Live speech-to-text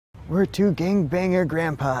We're two gangbanger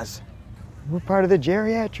grandpas. We're part of the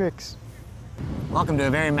geriatrics. Welcome to a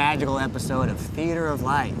very magical episode of Theater of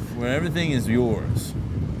Life. Where everything is yours.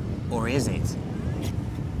 Or is it?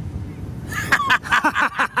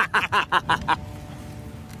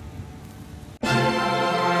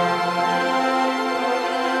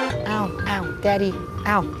 Ow, ow, Daddy.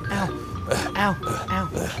 Ow, ow, ow, ow.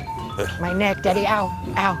 My neck, Daddy. Ow,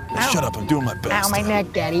 ow, ow. Shut up, I'm doing my best. Ow, my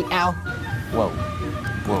neck, Daddy. Ow. Whoa.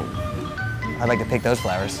 Whoa. I'd like to pick those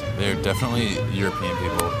flowers. They're definitely European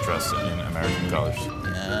people dressed in American colors.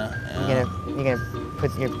 Yeah. You gonna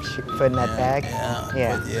put your foot in that bag?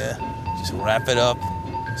 Yeah. Just wrap it up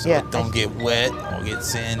so it don't get wet or get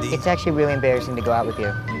sandy. It's actually really embarrassing to go out with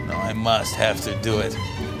you. No, I must have to do it.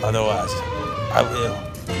 Otherwise, I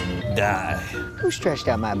will die. Who stretched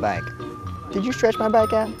out my bike? Did you stretch my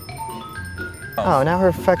bike out? Oh, now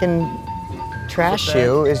her fucking trash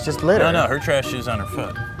shoe is just litter. No, her trash shoe's on her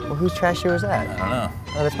foot. Well, whose trash shoe is that? I don't know.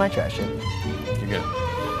 Oh, that's my trash shoe. You're good.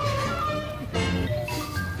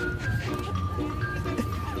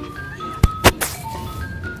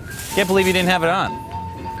 Can't believe you didn't have it on.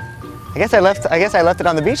 I guess I left it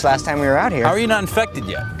on the beach last time we were out here. How are you not infected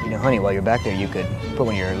yet? You know, honey, while you're back there, you could put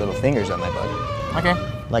one of your little fingers on my butt. Okay.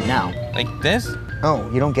 Like now. Like this? Oh,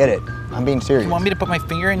 you don't get it. I'm being serious. You want me to put my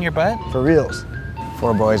finger in your butt? For reals.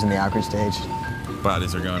 4 boys in the awkward stage.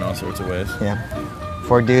 Bodies are going all sorts of ways. Yeah.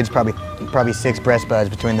 4 dudes, probably 6 breast buds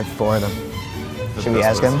between the 4 of them. Should we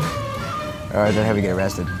ask them? Or then have we get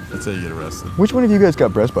arrested? Let's say you get arrested. Which one of you guys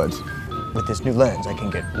got breast buds? With this new lens, I can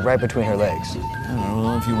get right between her legs. I don't know,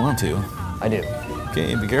 well, if you want to. I do.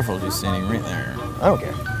 Okay, be careful, she's standing right there. I don't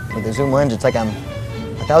care. With the zoom lens, it's like I'm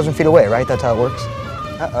 1,000 feet away, right? That's how it works.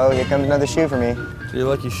 Uh-oh, here comes another shoe for me. It's your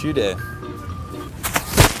lucky shoe day.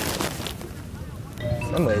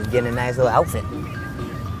 Somebody's getting a nice little outfit.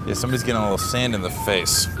 Yeah, somebody's getting a little sand in the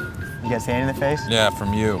face. You got sand in the face? Yeah,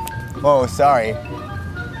 from you. Oh, sorry.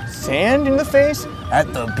 Sand in the face?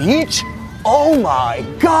 At the beach? Oh my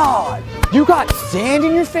God! You got sand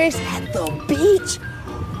in your face at the beach?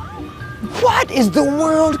 What is the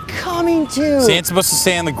world coming to? Sand's supposed to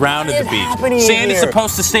stay on the ground at the beach. Sand is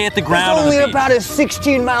supposed to stay at the ground on the beach. There's only about a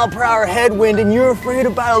 16-mile-per-hour headwind and you're afraid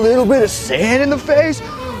about a little bit of sand in the face?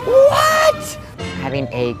 What? Having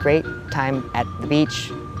a great time at the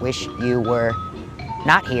beach. Wish you were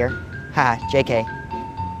not here. Ha, JK.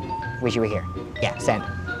 Wish you were here. Yeah, send.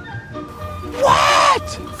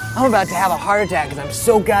 What? I'm about to have a heart attack because I'm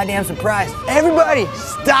so goddamn surprised. Everybody,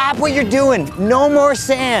 stop what you're doing. No more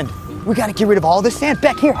sand. We gotta get rid of all this sand.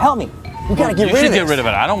 Beck, here, help me. We gotta get rid of it. You should get rid of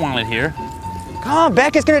it. I don't want it here. Come on,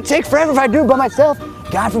 Beck, it's gonna take forever if I do it by myself.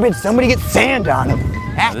 God forbid somebody gets sand on him.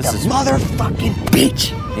 At the motherfucking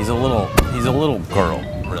beach. He's a little girl,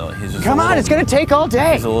 really. He's just Come on, it's gonna take all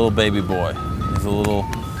day. He's a little baby boy. He's a little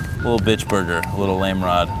bitch burger, a little lame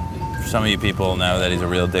rod. For some of you people know that he's a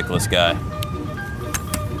real dickless guy.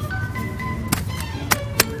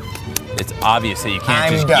 It's obvious that you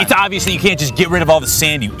can't just get rid of all the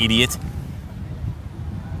sand, you idiot.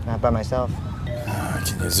 Not by myself.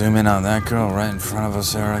 Can you zoom in on that girl right in front of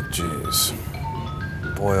us, Eric? Jeez.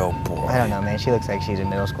 Boy, oh boy. I don't know, man. She looks like she's in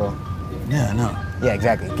middle school. Yeah, I know. Yeah,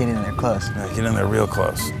 exactly. Get in there close. Yeah, get in there real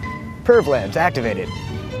close. Perv lens activated.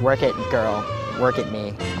 Work it, girl. Work it,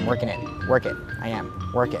 me. I'm working it. Work it. I am.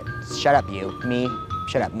 Work it. Shut up, you. Me.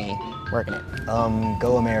 Shut up, me. Working it.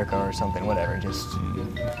 Go America or something. Whatever. Just.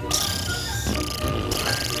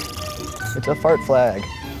 It's a fart flag.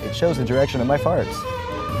 It shows the direction of my farts.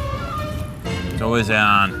 It's always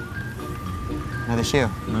on. Another shoe.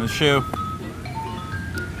 Another shoe.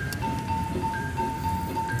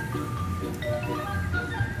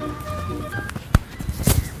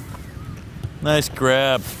 Nice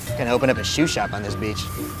grab. Gonna open up a shoe shop on this beach.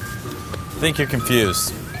 I think you're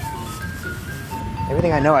confused.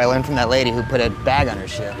 Everything I know I learned from that lady who put a bag on her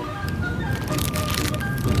shoe.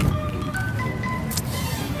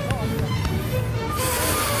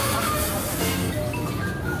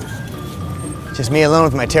 Just me alone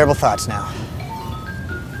with my terrible thoughts now.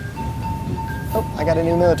 Oh, I got a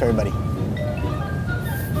new military buddy.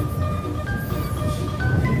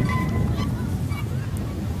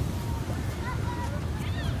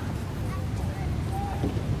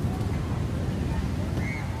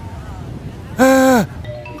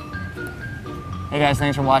 Hey guys,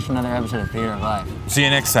 thanks for watching another episode of Theater of Life. See you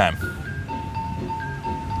next time.